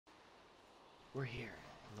We're here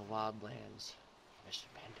in the wild lands of Mr.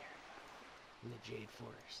 Pandaria, in the Jade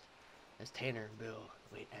Forest, as Tanner and Bill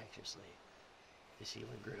wait anxiously to see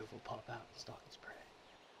when Groove will pop out and stalk his prey.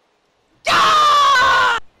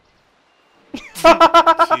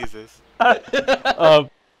 Jesus. Alright,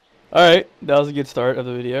 that was a good start of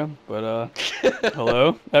the video, but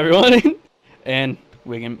hello everyone, and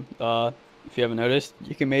we can, if you haven't noticed,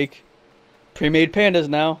 you can make pre-made pandas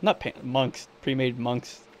now, not monks, pre-made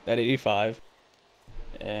monks at 85,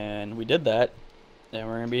 and we did that, and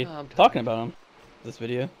we're gonna be talking about them this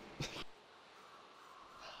video.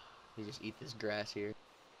 You just eat this grass here,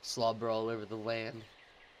 slobber all over the land.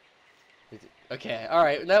 Okay,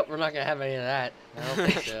 alright, nope, we're not gonna have any of that. I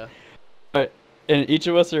don't think so. Alright, and each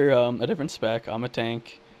of us are a different spec. I'm a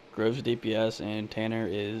tank, Grove's DPS, and Tanner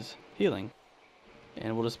is healing.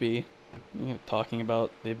 And we'll just be talking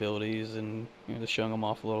about the abilities and just showing them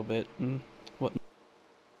off a little bit and what.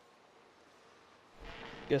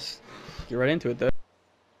 Guess get right into it though.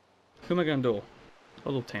 Who am I gonna duel?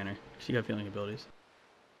 I'll duel Tanner. She got healing abilities.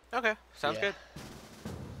 Okay, sounds good.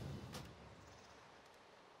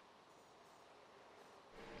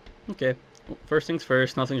 Okay, well, first things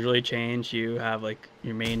first, nothing's really changed. You have like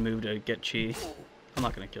your main move to get chi. I'm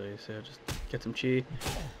not gonna kill you, so just get some chi.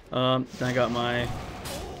 Then I got my,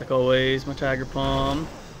 like always, my Tiger Palm.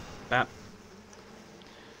 Bap.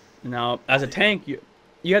 Now, as a tank, you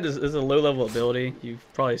had this is a low level ability. You've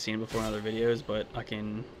probably seen it before in other videos, but I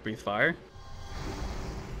can breathe fire,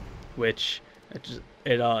 which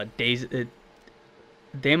it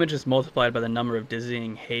damage is multiplied by the number of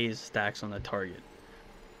dizzying haze stacks on the target.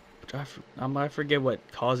 Which I forget what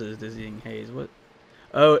causes dizzying haze. What?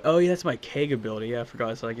 Oh yeah, that's my keg ability. Yeah, I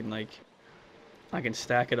forgot. So I can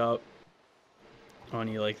stack it up on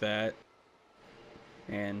you like that,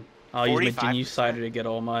 and I'll use my Genius Cider to get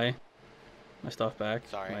all my stuff back.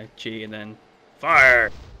 Sorry. My chi, and then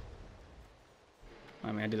fire.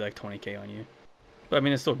 I mean, I did like 20k on you, but I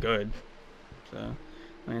mean it's still good. So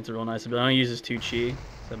I mean it's a real nice ability. I only use this 2 chi,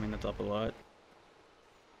 so I mean that's up a lot.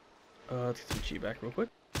 Let's get some chi back real quick.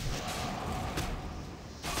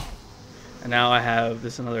 And now I have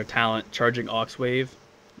this another talent, Charging Aux Wave.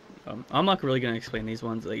 I'm not really going to explain these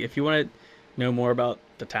ones. Like, if you want to know more about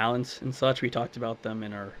the talents and such, we talked about them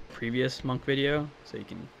in our previous monk video, so you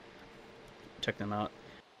can check them out.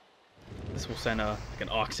 This will send like an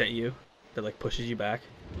aux at you that like pushes you back.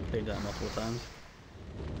 They've done it multiple times.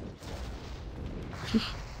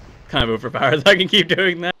 Kind of overpowered. I can keep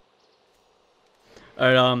doing that.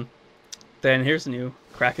 Alright, then here's the new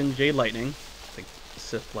Kraken Jade Lightning. It's like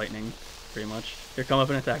Sith Lightning. Pretty much. Here, come up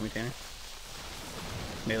and attack me, Tanner.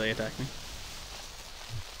 Melee attack me.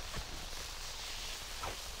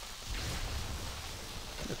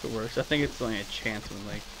 If it works. I think it's only a chance when,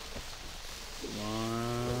 like...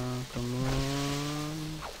 Come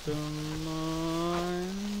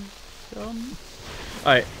on.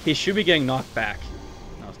 Alright, he should be getting knocked back.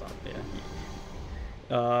 No, stop.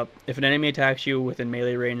 Yeah. If an enemy attacks you within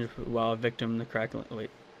melee range while victim to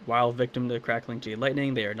crackling Jade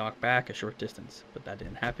Lightning, they are knocked back a short distance. But that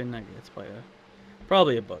didn't happen. I guess it's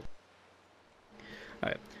probably a bug.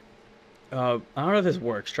 Alright. I don't know if this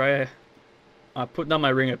works. Try put down my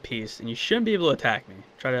Ring of Peace, and you shouldn't be able to attack me.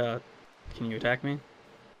 Try to. Can you attack me?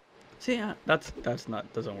 See, yeah, that's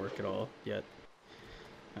not doesn't work at all yet.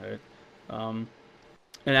 Alright. And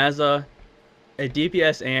as a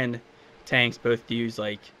DPS and tanks both use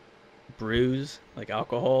like brews, like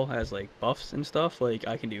alcohol has like buffs and stuff. Like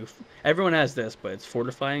I can do, everyone has this, but it's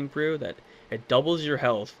fortifying brew that it doubles your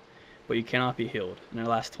health, but you cannot be healed, and it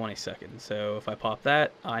lasts 20 seconds. So if I pop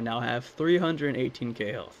that, I now have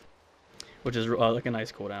 318k health, which is like a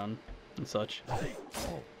nice cooldown and such.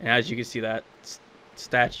 And as you can see, that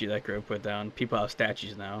statue that Grove put down, people have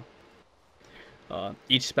statues now.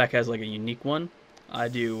 Each spec has like a unique one.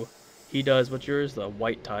 He does, what's yours? The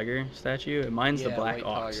white tiger statue, and mine's the black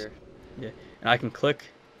ox. Tiger. Yeah, and I can click,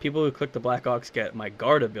 people who click the black ox get my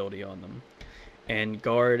guard ability on them. And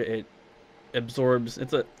guard, it absorbs,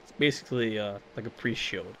 it's basically like a priest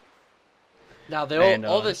shield. Now,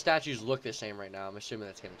 all the statues look the same right now. I'm assuming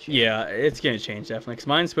that's going to change. Yeah, it's going to change, definitely. Because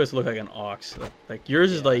mine's supposed to look like an ox. Like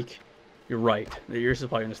yours is like, you're right. Yours is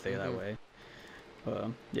probably going to stay that way.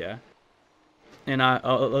 Yeah. And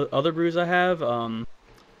other brews I have,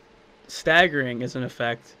 staggering is an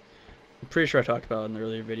effect. I'm pretty sure I talked about it in the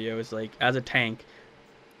earlier video. Is like, as a tank,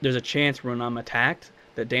 there's a chance when I'm attacked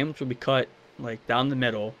that damage will be cut like down the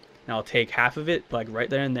middle, and I'll take half of it like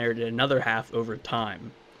right there and there, to another half over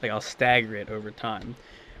time. Like I'll stagger it over time.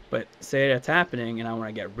 But say that's happening, and I want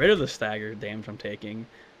to get rid of the stagger damage I'm taking,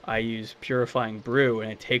 I use Purifying Brew,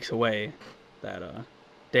 and it takes away that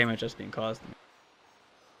damage that's being caused.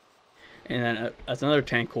 And then that's another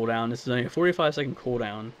tank cooldown. This is only a 45-second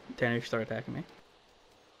cooldown. Tanner, if you start attacking me.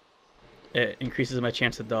 It increases my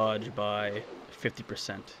chance to dodge by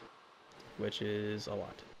 50%, which is a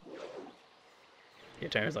lot. Yeah,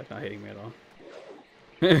 Tanner's like not hitting me at all.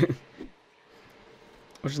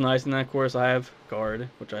 Which is nice. And then of course I have guard,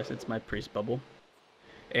 which it's my priest bubble.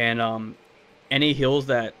 And any heals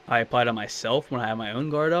that I apply to myself when I have my own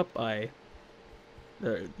guard up,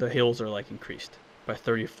 the heals are like increased by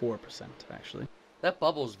 34% actually. That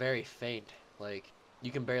bubble's very faint. Like,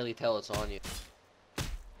 you can barely tell it's on you.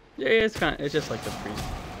 Yeah, it's just like the priest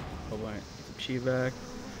bubble. Right? Chi back.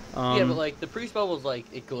 Yeah, but like the priest bubble's like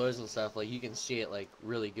it glows and stuff. Like you can see it like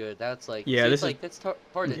really good. That's like yeah, see, that's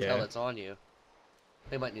hard to tell it's on you.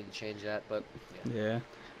 They might need to change that, but yeah.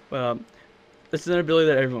 Well, this is an ability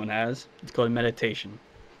that everyone has. It's called meditation.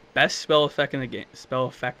 Best spell effect in the game.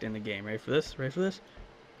 Ready for this?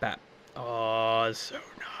 Bap. Oh, it's so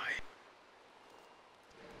nice.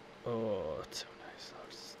 Oh, it's so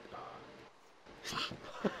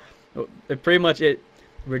nice. It pretty much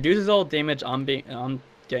reduces all damage. I'm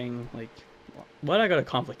getting like. Why do I gotta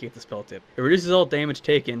complicate the spell tip? It reduces all damage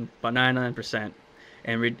taken by 99%,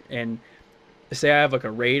 and say I have like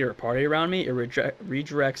a raid or a party around me, it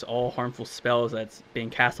redirects all harmful spells that's being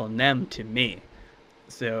cast on them to me.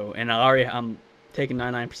 So, and I'm taking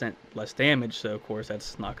 99% less damage, so of course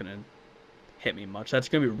that's not gonna hit me much. That's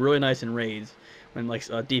gonna be really nice in raids when like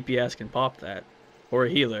a DPS can pop that, or a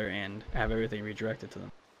healer, and have everything redirected to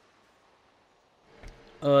them.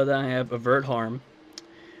 Then I have Avert Harm,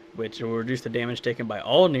 which will reduce the damage taken by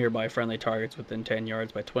all nearby friendly targets within 10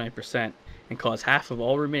 yards by 20%, and cause half of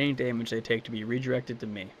all remaining damage they take to be redirected to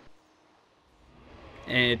me.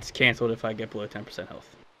 And it's cancelled if I get below 10%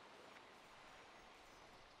 health.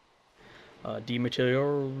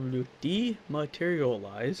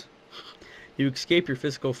 Dematerialize. You escape your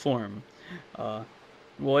physical form.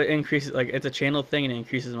 Well, it increases, like, it's a channel thing, and it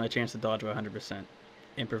increases my chance to dodge by 100%,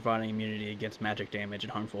 and providing immunity against magic damage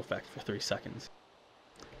and harmful effects for 3 seconds.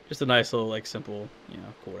 Just a nice little, like, simple,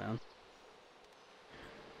 cooldown.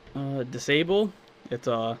 Disable. It's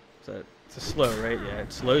a slow, right? Yeah,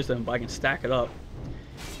 it slows them, but I can stack it up.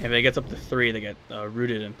 And if it gets up to 3, they get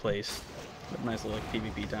rooted in place. With nice little like,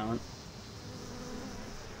 PvP talent.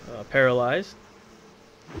 Paralyzed.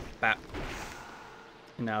 Bap.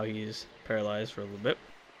 And now he's paralyzed for a little bit.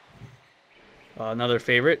 Another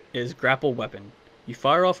favorite is Grapple Weapon. You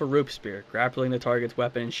fire off a rope spear, grappling the target's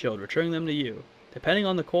weapon and shield, returning them to you. Depending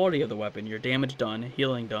on the quality of the weapon, your damage done,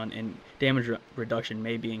 healing done, and damage reduction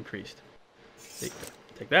may be increased.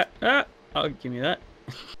 Take that. I'll give me that.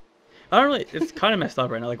 I don't really. It's kind of messed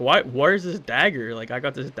up right now. Like, where's this dagger? Like, I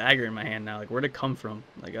got this dagger in my hand now. Like, where'd it come from?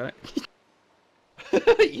 Like,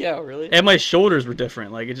 yeah, really. And my shoulders were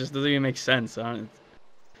different. Like, it just doesn't even make sense. It's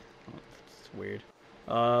weird.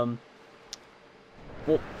 Well,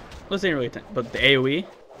 this ain't really. But the AOE,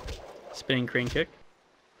 spinning crane kick.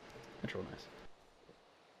 That's real nice.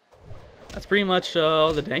 That's pretty much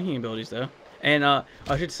all the tanking abilities, though. And I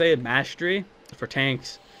should say Mastery for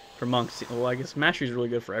tanks, for monks. Well, I guess Mastery is really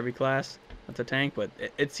good for every class that's a tank, but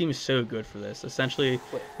it seems so good for this. Essentially,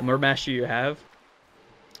 the more Mastery you have...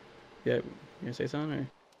 Yeah, you gonna say something?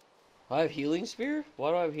 Or? I have Healing Spear?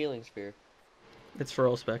 Why do I have Healing Spear? It's for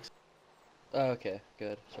all specs. Oh, okay,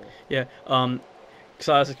 good. Sorry. Yeah, because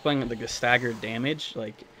I was explaining like the staggered damage.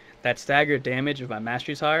 Like, that staggered damage, if my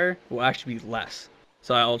Mastery's higher, will actually be less.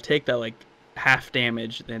 So I'll take that like half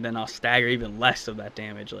damage, and then I'll stagger even less of that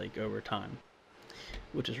damage like over time,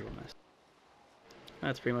 which is real nice.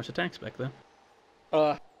 That's pretty much the tank spec though.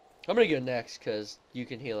 I'm gonna go next because you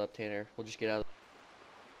can heal up, Tanner. We'll just get out.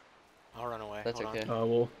 I'll run away. That's Hold okay.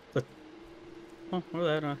 on. Or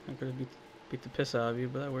that I could have beat the piss out of you,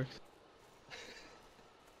 but that works.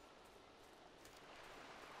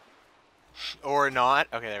 Or not.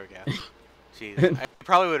 Okay, there we go. Jeez, it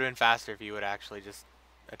probably would have been faster if you would actually just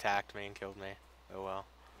attacked me and killed me. Oh well.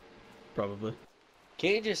 Probably.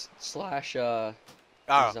 Can't you just slash Oh,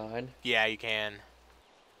 design? yeah, you can.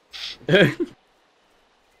 Okay,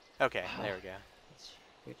 there we go. That's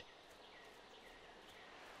weird.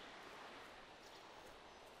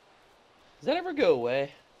 Does that ever go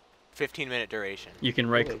away? 15-minute duration. You can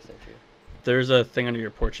Wait, is that true? There's a thing under your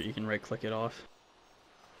portrait you can right click it off.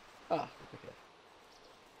 Ah, okay.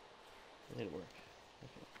 It didn't work.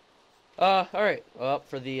 Okay. Alright. Well,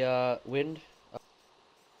 for the wind.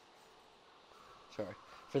 Sorry.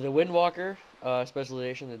 For the Windwalker,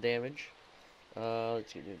 specialization, the damage.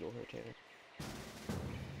 Let's see, new dual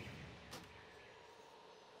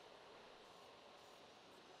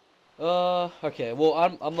rotator. Okay.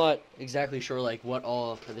 Well, I'm not exactly sure like what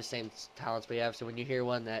all of the same talents we have. So when you hear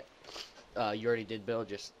one that You already did, Bill.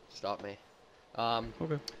 Just stop me.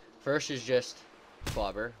 Okay. First is just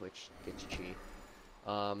Clobber, which gets you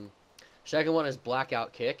chi. Second one is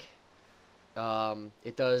Blackout Kick.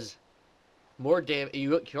 It does more damage.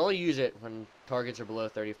 You can only use it when targets are below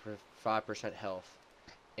 35% health.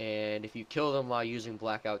 And if you kill them while using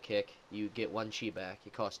Blackout Kick, you get 1 chi back.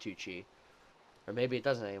 It costs 2 chi. Or maybe it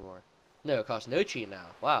doesn't anymore. No, it costs no chi now.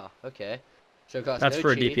 Wow, okay. So it costs That's no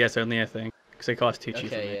for chi. DPS only, I think. Because it costs 2 chi for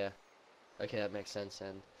Okay, me. yeah. Okay, that makes sense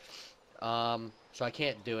then. So I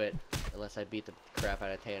can't do it unless I beat the crap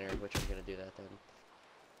out of Tanner, which I'm gonna do that then.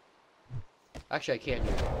 Actually, I can't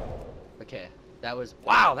do it. Okay, that was...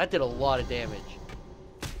 Wow, that did a lot of damage.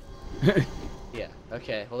 Yeah,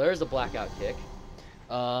 okay. Well, there's the Blackout Kick.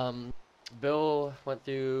 Bill went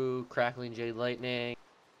through Crackling Jade Lightning.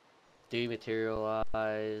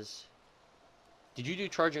 Dematerialize. Did you do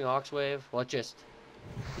Charging Oxwave? Well, it just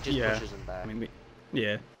Yeah. pushes him back I mean,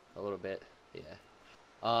 yeah. a little bit. Yeah.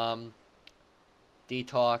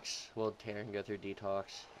 Detox. Well, Tanner can go through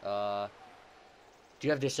Detox. Do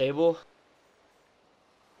you have Disable?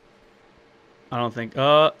 I don't think.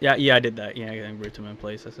 Yeah, I did that. Yeah, I root him in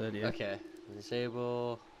place. I said, yeah. Okay.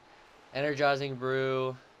 Disable. Energizing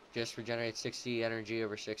Brew. Just regenerates 60 energy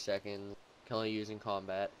over 6 seconds. Can only use in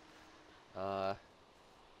combat. That's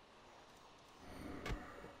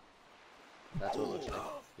what it looks like.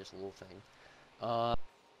 Just a little thing.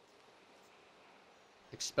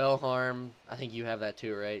 Expel Harm. I think you have that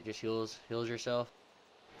too, right? Just heals yourself.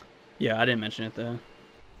 Yeah, I didn't mention it though.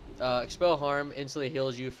 Expel Harm instantly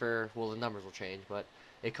heals you for, well, the numbers will change, but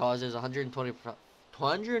it causes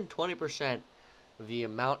 120% of the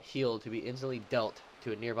amount healed to be instantly dealt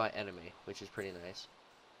to a nearby enemy, which is pretty nice.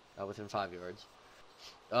 Within 5 yards.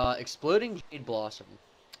 Exploding Jade Blossom.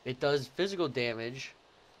 It does physical damage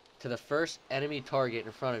to the first enemy target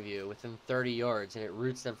in front of you within 30 yards, and it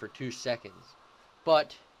roots them for 2 seconds.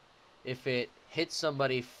 But if it hits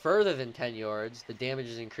somebody further than 10 yards, the damage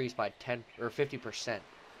is increased by 10 or 50%.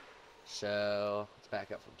 So let's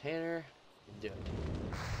back up from Tanner and do it.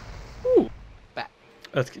 Ooh. Back.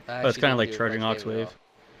 That's kind of like Charging Oxwave.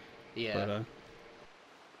 Yeah.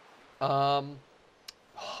 But,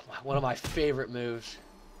 one of my favorite moves,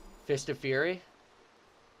 Fist of Fury.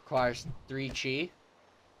 Requires 3 chi.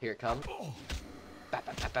 Here it comes. Bap,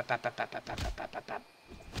 bap, bap, bap, bap, bap, bap, bap, bap, bap, bap, bap.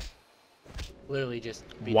 Literally just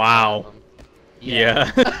beat the hell out of him.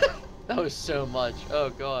 Yeah. That was so much. Oh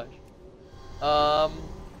gosh.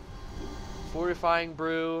 Fortifying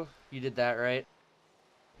Brew. You did that, right?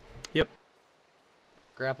 Yep.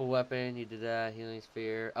 Grapple Weapon. You did that. Healing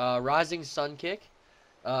Sphere. Rising Sun Kick.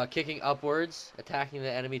 Kicking upwards, attacking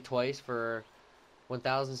the enemy twice for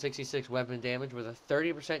 1,066 weapon damage with a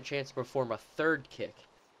 30% chance to perform a third kick.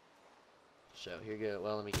 So here goes.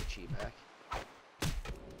 Well, let me get chi back.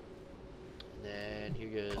 And then here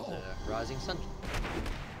goes Rising Sun.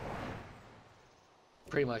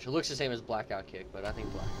 Pretty much, it looks the same as Blackout Kick, but I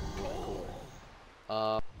think Blackout is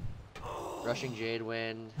cooler. Rushing Jade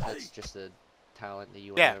Wind. That's just a talent that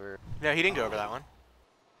you went over. No, he didn't go over that one.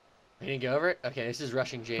 He didn't go over it? Okay, this is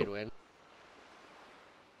Rushing Jade Wind.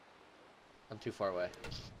 I'm too far away.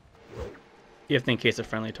 You have to incase a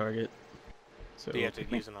friendly target. So You have to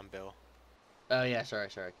use it on Bill. Oh yeah, sorry.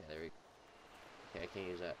 Okay, there we go. Okay, I can't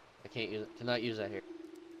use that. I can't use it. Cannot use that here.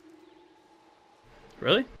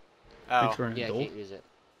 Really? Oh, Yeah, I can't use it.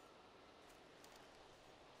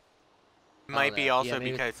 might be also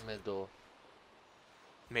maybe because middle.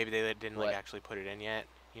 maybe they didn't What? like actually put it in yet.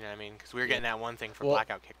 You know what I mean? Because we were getting that one thing for Well-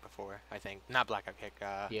 Blackout Kick before, I think. Not Blackout Kick,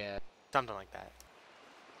 Yeah. something like that.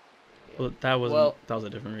 Well, that was a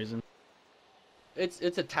different reason. It's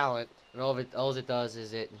a talent, and all it does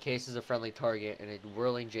is it encases a friendly target in a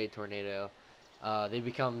whirling Jade Tornado. They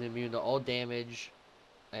become immune to all damage,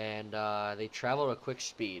 and they travel at a quick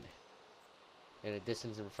speed in a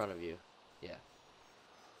distance in front of you. Yeah.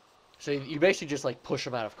 So you basically just like push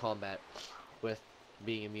them out of combat with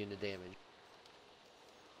being immune to damage.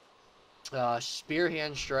 Spear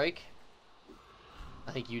Hand Strike.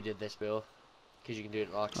 I think you did this, Bill, because you can do it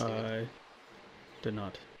in Ox. I did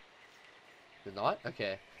not. Did not?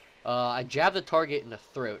 Okay. I jab the target in the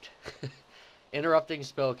throat, interrupting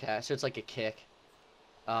spell cast, so it's like a kick,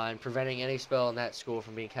 and preventing any spell in that school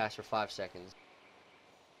from being cast for 5 seconds.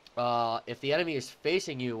 If the enemy is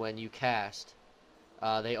facing you when you cast,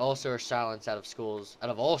 they also are silenced out of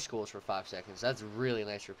all schools for 5 seconds. That's really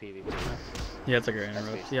nice for PvP. Yeah, it's like a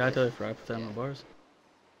interrupt. Yeah, I totally forgot to put that on the bars.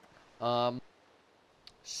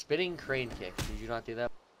 Spinning Crane Kick. Did you not do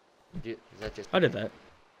that? Is that just... I did that.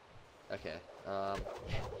 Okay.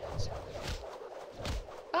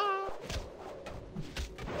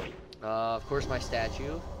 Of course, my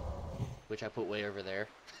statue. which I put way over there.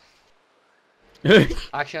 Well,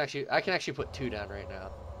 I can actually put 2 down right now.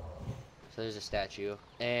 So there's a statue,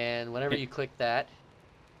 and whenever you click that,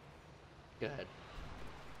 go ahead.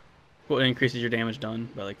 it increases your damage done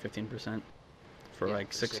by like 15% for Yeah, like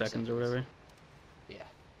for 6 6 seconds or seconds. whatever.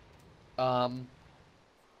 Yeah.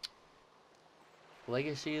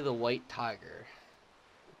 Legacy of the White Tiger.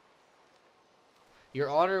 Your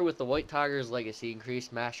honor with the White Tiger's legacy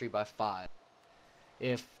increased mastery by 5.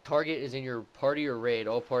 If target is in your party or raid,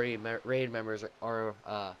 all raid members are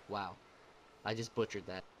wow. I just butchered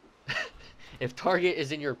that. If target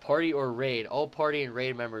is in your party or raid, all party and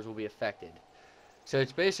raid members will be affected. So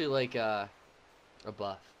it's basically like a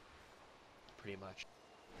buff, pretty much.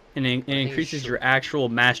 And it But I think it's increases your actual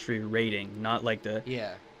mastery rating, not like the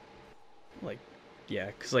Yeah. like yeah,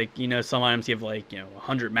 because like some items you have like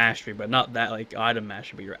 100 mastery, but not that like item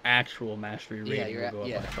mastery, but your actual mastery Yeah, rating will go up by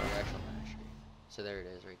your 5. actual mastery. So there it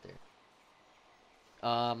is, right there.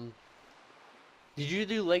 Did you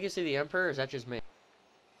do Legacy of the Emperor, or is that just me?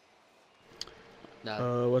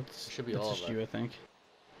 No, What's it should be that's all of just us. you, I think,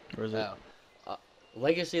 or is it? Oh,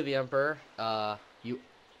 Legacy of the Emperor. You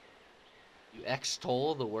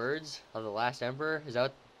extol the words of the last emperor. Is that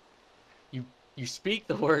what, you speak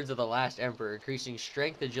the words of the last emperor, increasing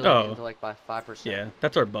strength, agility, and Oh, intellect by 5%. yeah,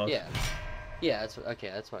 that's our buff. Yeah, yeah. That's okay.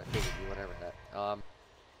 That's what I figured. You whatever that.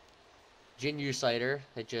 Jinyu Cider.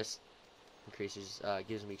 It just increases.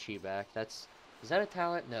 Gives me chi back. Is that a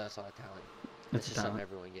talent? No, it's not a talent. That's It's a just something talent.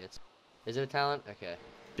 everyone gets. Is it a talent? Okay.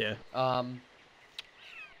 Yeah.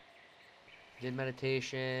 Did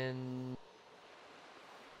meditation.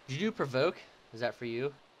 Did you do provoke? Is that for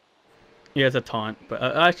you? Yeah, it's a taunt, but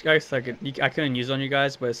I guess I couldn't use it on you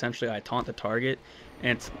guys, but essentially I taunt the target,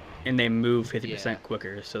 and they move 50% Yeah.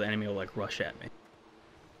 quicker, so the enemy will like rush at me.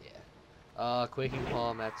 Yeah. Quaking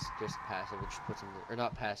Palm, that's just passive, which puts him, or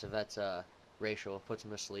not passive, that's racial, puts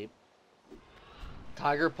him to sleep.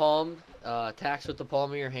 Tiger Palm, attacks with the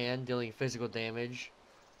palm of your hand, dealing physical damage.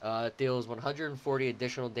 It deals 140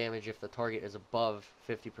 additional damage if the target is above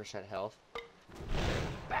 50% health.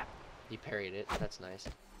 Bap. He parried it, that's nice.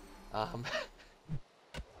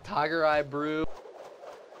 Tiger Eye Brew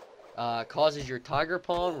causes your Tiger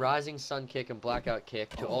Palm, Rising Sun Kick, and Blackout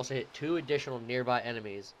Kick to also hit 2 additional nearby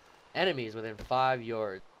enemies within 5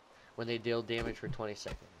 yards when they deal damage for 20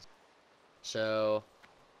 seconds. So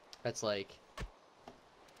that's like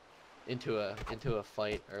into a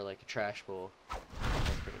fight or like a trash bowl.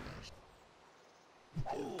 That's pretty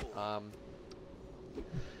nice.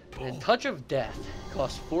 And Touch of Death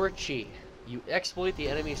costs 4 chi. You exploit the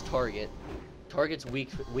enemy's target's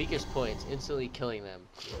weakest points, instantly killing them.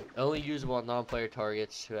 Only usable on non-player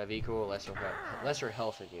targets who have equal or lesser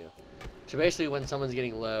health than you. So basically, when someone's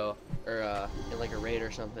getting low, or in like a raid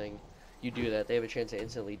or something, you do that, they have a chance to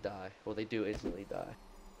instantly die. Well, they do instantly die.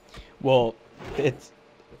 Well, it's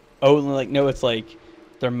it's like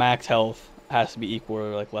their max health has to be equal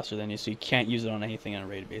or like lesser than you, so you can't use it on anything on a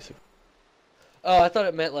raid basically. Oh, I thought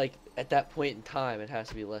it meant like at that point in time, it has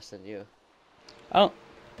to be less than you. I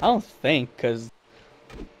don't think, cause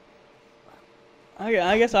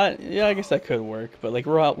I guess that could work, but like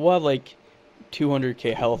we'll have like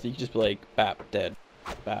 200k health. You could just be like bap dead.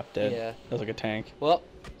 Yeah. That's like a tank. Well,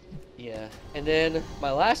 yeah. And then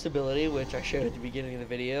my last ability, which I showed at the beginning of the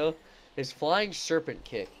video, is Flying Serpent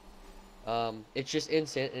Kick. It's just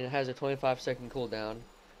instant, and it has a 25-second cooldown.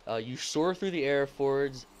 You soar through the air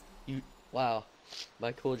forwards. Wow,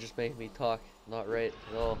 my cool just made me talk not right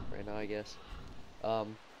at all right now, I guess.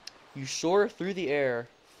 You soar through the air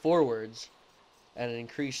forwards at an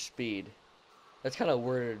increased speed. That's kind of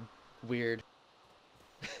worded weird.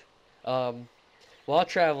 While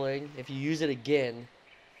traveling, if you use it again,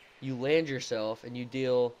 you land yourself and you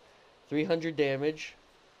deal 300 damage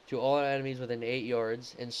to all enemies within 8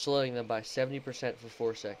 yards and slowing them by 70% for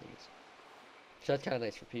 4 seconds. So that's kind of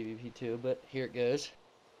nice for PvP too, but here it goes.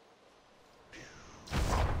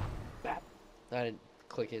 Bap. I didn't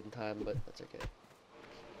click it in time, but that's okay.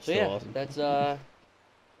 So Still yeah, awesome.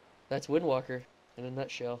 that's Windwalker in a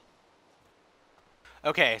nutshell.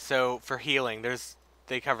 Okay, so for healing,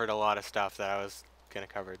 they covered a lot of stuff that I was gonna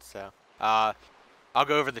cover. So, I'll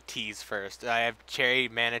go over the teas first. I have Cherry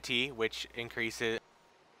Mana Tea, which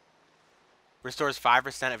restores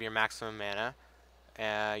 5% of your maximum mana.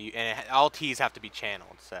 All teas have to be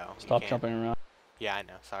channeled, so Stop jumping around. Yeah, I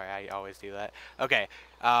know. Sorry, I always do that. Okay.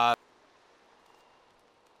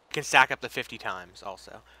 Can stack up to 50 times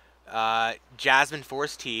also. Jasmine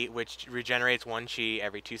Force Tea, which regenerates 1 chi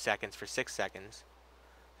every 2 seconds for 6 seconds.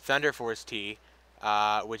 Thunder Force Tea,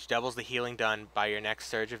 which doubles the healing done by your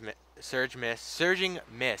next Surging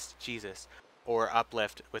Mist. Jesus. or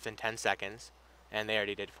uplift within 10 seconds. And they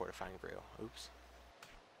already did Fortifying Brew. Oops.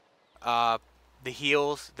 The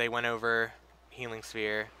heals, they went over Healing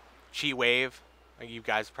Sphere. Chi Wave, you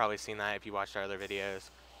guys have probably seen that if you watched our other videos.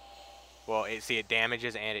 Well, it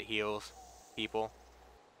damages and it heals people.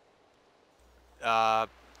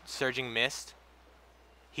 Surging Mist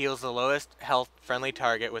heals the lowest health friendly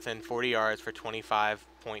target within 40 yards for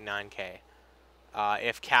 25.9k.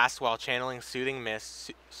 If cast while channeling Soothing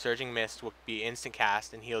Mist, Surging Mist will be instant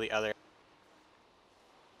cast and heal the other.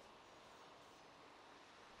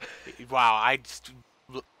 Wow,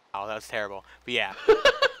 wow, that was terrible. But yeah,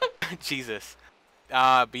 Jesus.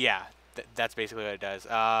 But yeah, that's basically what it does.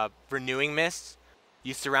 Renewing Mist,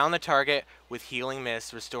 you surround the target with Healing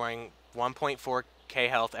Mist, restoring 1.4k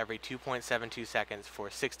health every 2.72 seconds for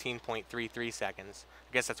 16.33 seconds.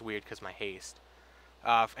 I guess that's weird because my haste.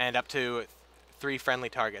 And up to 3 friendly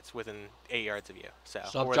targets within 8 yards of you. So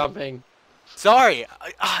Stop jumping. Sorry,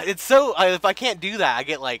 it's so if I can't do that, I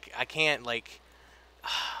get like I can't like.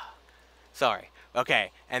 Sorry.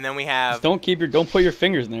 Okay, and then we have. Just don't put your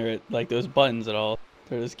fingers near it like those buttons at all.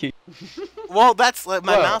 They're just keep. Well, that's like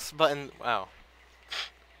my mouse button. Wow.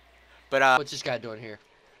 But what's this guy doing here?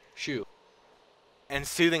 Shoot. And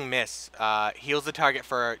Soothing Mist heals the target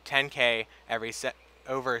for 10k every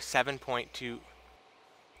over 7.26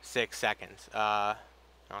 seconds. I'll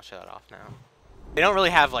shut it off now. They don't really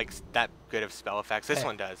have like that good of spell effects. This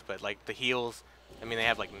one does, but like the heals, I mean, they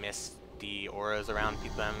have like misty auras around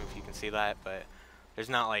them, if you can see that, but there's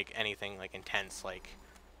not like anything like intense, like,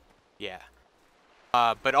 yeah.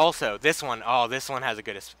 But also this one has a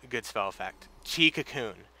good spell effect. Chi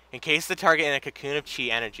Cocoon. Encase the target in a cocoon of chi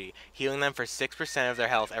energy, healing them for 6% of their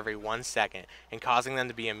health every 1 second, and causing them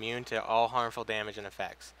to be immune to all harmful damage and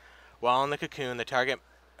effects. While in the cocoon, the target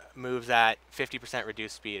moves at 50%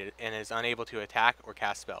 reduced speed and is unable to attack or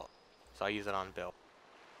cast spells. So I'll use it on Bill.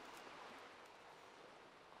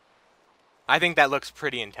 I think that looks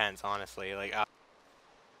pretty intense, honestly. Like,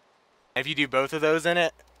 if you do both of those in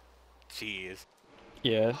it, jeez.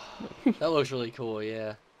 Yeah. That looks really cool,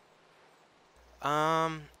 yeah.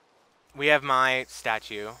 We have my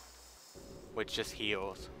statue, which just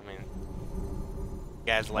heals. I mean,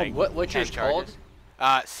 he has like what's yours called?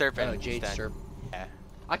 Serpent. Oh, Jade Serpent. Yeah.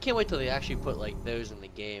 I can't wait till they actually put like those in the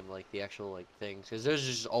game, like the actual like things, because those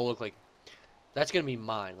just all look like. That's gonna be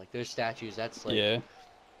mine. Like those statues. That's like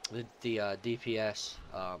the DPS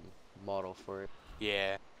model for it.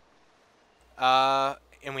 Yeah.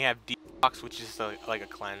 And we have Detox, which is like a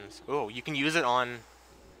cleanse. Oh, you can use it on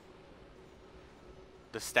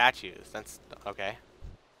the statues. That's okay.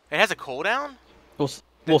 It has a cooldown? Well,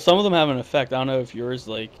 some of them have an effect. I don't know if yours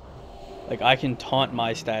like I can taunt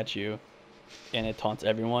my statue, and it taunts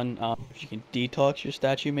everyone. If you can detox your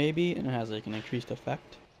statue, maybe, and it has like an increased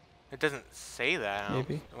effect. It doesn't say that.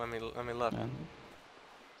 Maybe. Let me look. Yeah.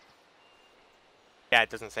 Yeah, it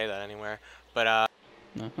doesn't say that anywhere. But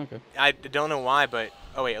No, okay. I don't know why, but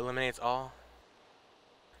oh wait, eliminates all.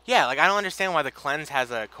 Yeah, like I don't understand why the cleanse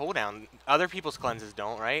has a cooldown. Other people's cleanses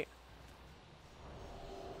don't, right?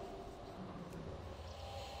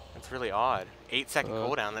 That's really odd. 8-second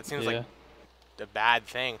cooldown. That seems like a bad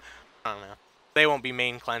thing. I don't know. They won't be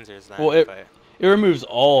main cleansers then. Well, but it removes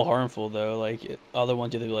all harmful though. Like other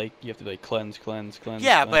ones, you have to cleanse.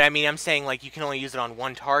 Yeah, but I mean, I'm saying like you can only use it on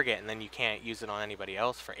one target, and then you can't use it on anybody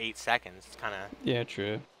else for 8 seconds. It's kind of. Yeah,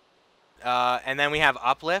 true. And then we have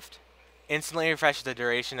Uplift. Instantly refreshes the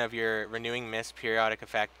duration of your Renewing Mist periodic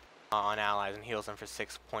effect on allies and heals them for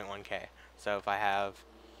 6.1k. So if I have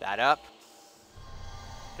that up,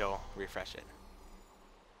 he'll refresh it.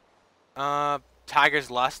 Tiger's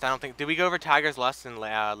Lust. I don't think. Did we go over Tiger's Lust and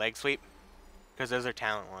Leg Sweep? Because those are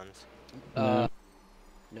talent ones. No.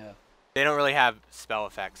 They don't really have spell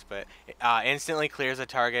effects, but instantly clears a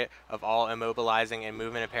target of all immobilizing and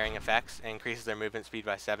movement impairing effects and increases their movement speed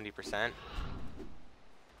by 70%.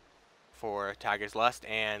 For Tiger's Lust.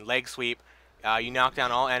 And Leg Sweep, you knock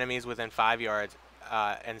down all enemies within 5 yards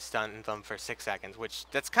and stun them for 6 seconds, which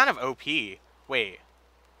that's kind of OP. Wait.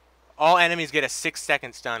 All enemies get a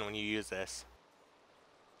 6-second stun when you use this.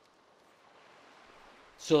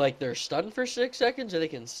 So like they're stunned for 6 seconds, or they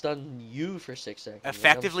can stun you for 6 seconds.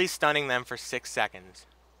 Effectively stunning them for 6 seconds.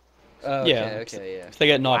 Oh, yeah. Okay. If they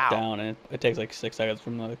get knocked down, and it takes like 6 seconds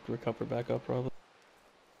from the recover back up, probably.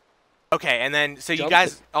 Okay, and then so you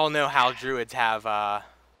guys all know how druids have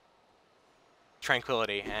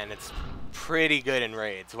tranquility, and it's pretty good in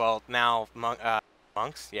raids. Well, now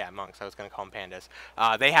monks, yeah, monks. I was gonna call them pandas.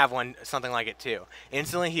 They have something like it too.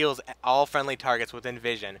 Instantly heals all friendly targets within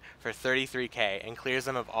vision for 33k and clears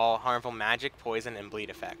them of all harmful magic, poison, and bleed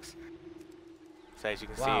effects. So as you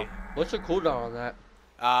can Wow. What's the cooldown on that?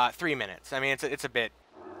 see, 3 minutes. I mean, it's a bit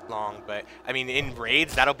long, but I mean, in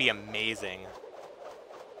raids that'll be amazing.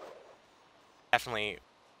 Definitely,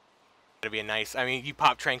 it'll be a nice. I mean, you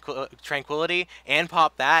pop tranquility and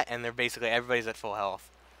pop that, and they're basically everybody's at full health.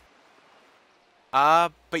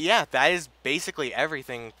 But yeah, that is basically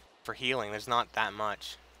everything for healing. There's not that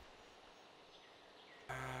much.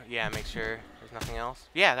 Yeah, make sure there's nothing else.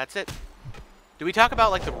 Yeah, that's it. Did we talk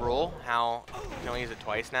about like the rule? How you can only use it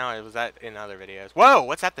twice now? Or was that in other videos? Whoa,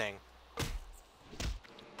 what's that thing?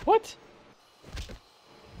 What? Did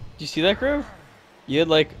you see that, Grove? You had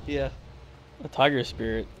like Yeah. a tiger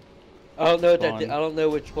spirit. I don't know that. Spawn. I don't know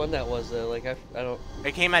which one that was though. Like I don't.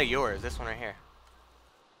 It came out of yours. This one right here.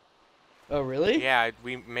 Oh really? Yeah,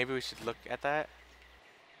 maybe we should look at that.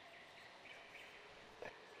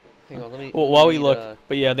 Hang on, let me. Well, while we look,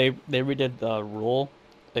 but yeah, they redid the rule.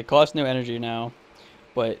 It costs no energy now,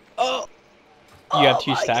 but Oh. you have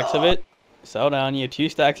 2 stacks of it. Settle down. You have 2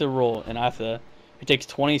 stacks of roll, and after it takes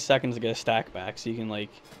 20 seconds to get a stack back, so you can like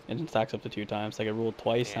it stacks up to 2 times. Like I rolled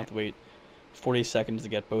twice, Yeah. and have to wait 40 seconds to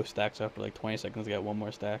get both stacks up, or like 20 seconds to get one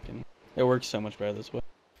more stack, and it works so much better this way.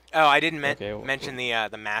 Oh, I didn't Okay, mention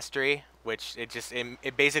the mastery, which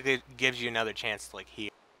it basically gives you another chance to like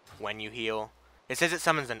heal when you heal. It says it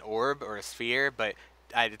summons an orb or a sphere, but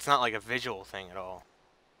it's not like a visual thing at all.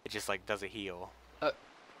 It just like does a heal.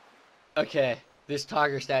 Okay, this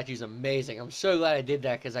tiger statue is amazing. I'm so glad I did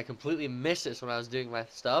that because I completely missed this when I was doing my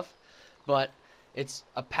stuff. But it's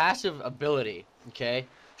a passive ability. Okay,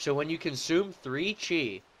 so when you consume 3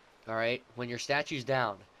 chi, all right, when your statue's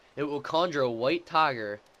down, it will conjure a white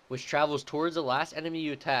tiger which travels towards the last enemy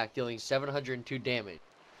you attack, dealing 702 damage.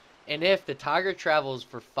 And if the tiger travels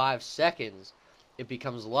for 5 seconds, it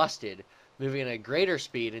becomes lusted, moving at a greater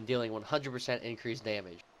speed and dealing 100% increased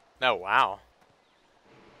damage. Oh wow.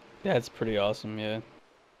 Yeah, it's pretty awesome. Yeah.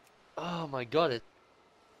 Oh my god,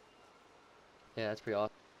 yeah, that's pretty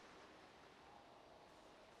awesome.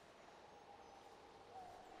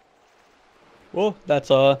 Well, that's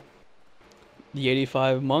the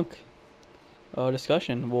 85 monk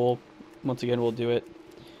discussion. Once again we'll do it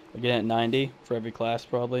again at 90 for every class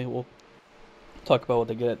probably. We'll talk about what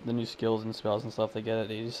they get, the new skills and spells and stuff they get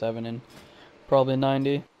at 87 and probably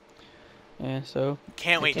 90. And so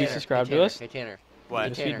Can't wait please to subscribe Tanner, to us. Hey Tanner. what?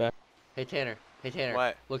 Give us Tanner. feedback. Hey Tanner. Hey Tanner.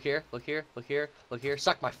 What? Look here. Look here. Look here. Look here.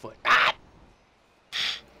 Suck my foot. Ah!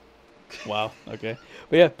 Wow. Okay.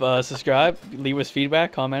 But yeah, subscribe, leave us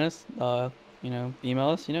feedback, comment us, email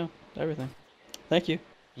us, everything. Thank you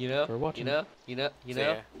You know. for watching. You know. See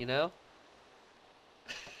ya.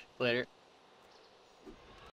 Later.